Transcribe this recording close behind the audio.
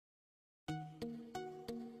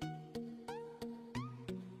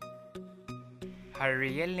Her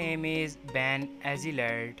real name is Ben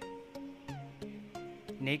Azelart,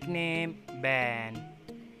 nickname Ben.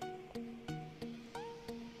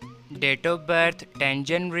 Date of birth 10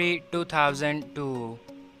 January 2002.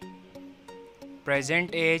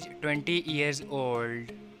 Present age 20 years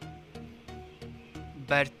old.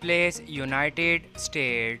 Birthplace United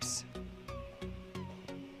States.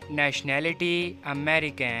 Nationality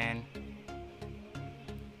American.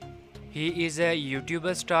 He is a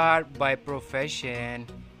YouTuber star by profession.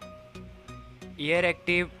 Year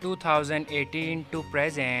active 2018 to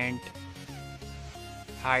present.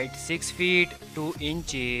 Height 6 feet 2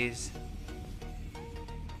 inches.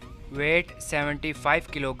 Weight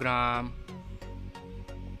 75 kilogram.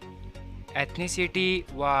 Ethnicity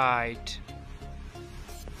white.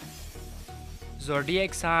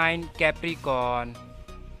 Zodiac sign Capricorn.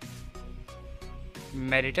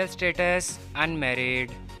 Marital status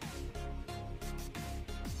unmarried.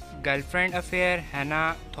 Girlfriend affair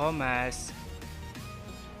Hannah Thomas.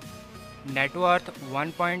 Net worth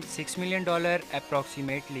 $1.6 million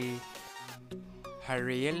approximately. Her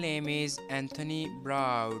real name is Anthony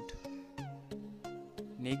Broad.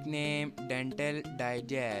 Nickname Dental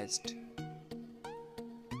Digest.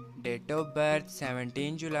 Date of birth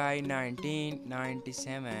 17 July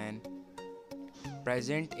 1997.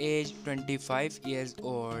 Present age 25 years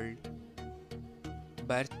old.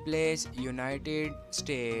 Birthplace United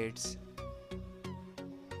States.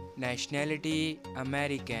 Nationality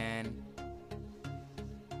American.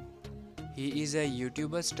 He is a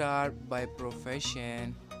YouTuber star by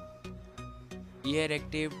profession. Year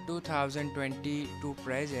active 2020 to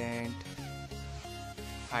present.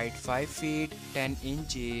 Height 5 feet 10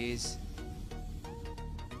 inches.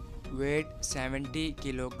 Weight 70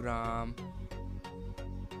 kilogram.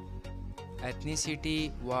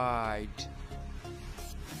 Ethnicity white.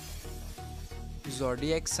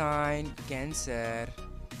 Zodiac sign Cancer.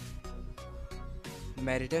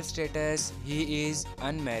 Marital status he is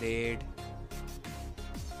unmarried.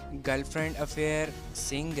 Girlfriend affair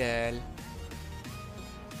single.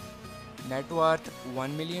 Net worth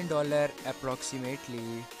 $1 million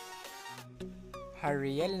approximately. Her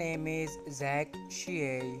real name is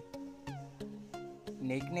ZHC.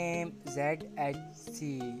 Nickname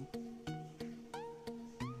ZHC.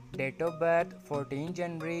 Date of birth 14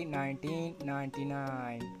 January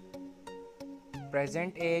 1999.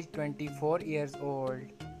 Present age 24 years old.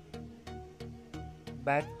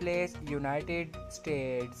 Birthplace United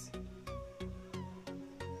States.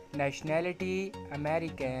 Nationality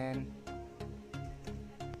American.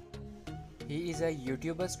 He is a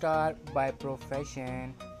YouTuber star by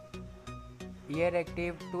profession. Year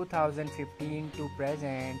active 2015 to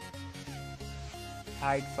present.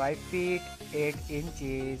 Height 5 feet 8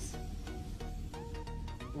 inches.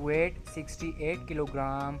 Weight 68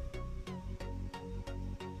 kilogram.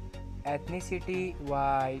 Ethnicity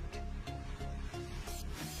white.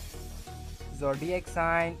 Zodiac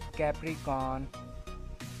sign Capricorn.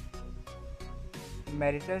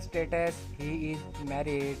 Marital status he is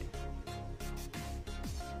married.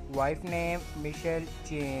 Wife name Michelle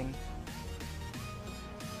Chin.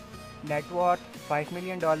 Net worth $5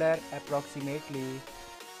 million approximately.